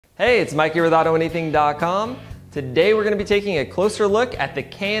Hey, it's Mike here with AutoAnything.com. Today we're going to be taking a closer look at the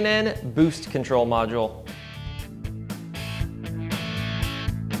K&N Boost Control Module.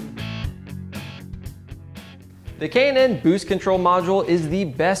 The K&N Boost Control Module is the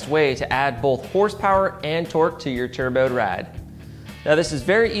best way to add both horsepower and torque to your turboed rad. Now this is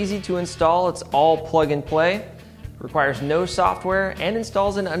very easy to install, it's all plug and play, requires no software, and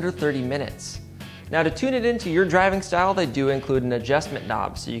installs in under 30 minutes. Now to tune it into your driving style, they do include an adjustment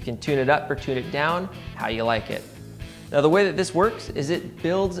knob, so you can tune it up or tune it down how you like it. Now the way that this works is it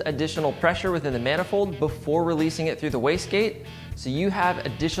builds additional pressure within the manifold before releasing it through the wastegate, so you have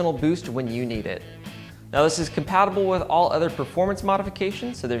additional boost when you need it. Now this is compatible with all other performance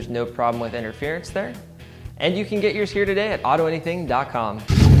modifications, so there's no problem with interference there. And you can get yours here today at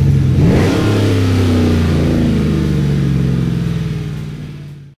AutoAnything.com.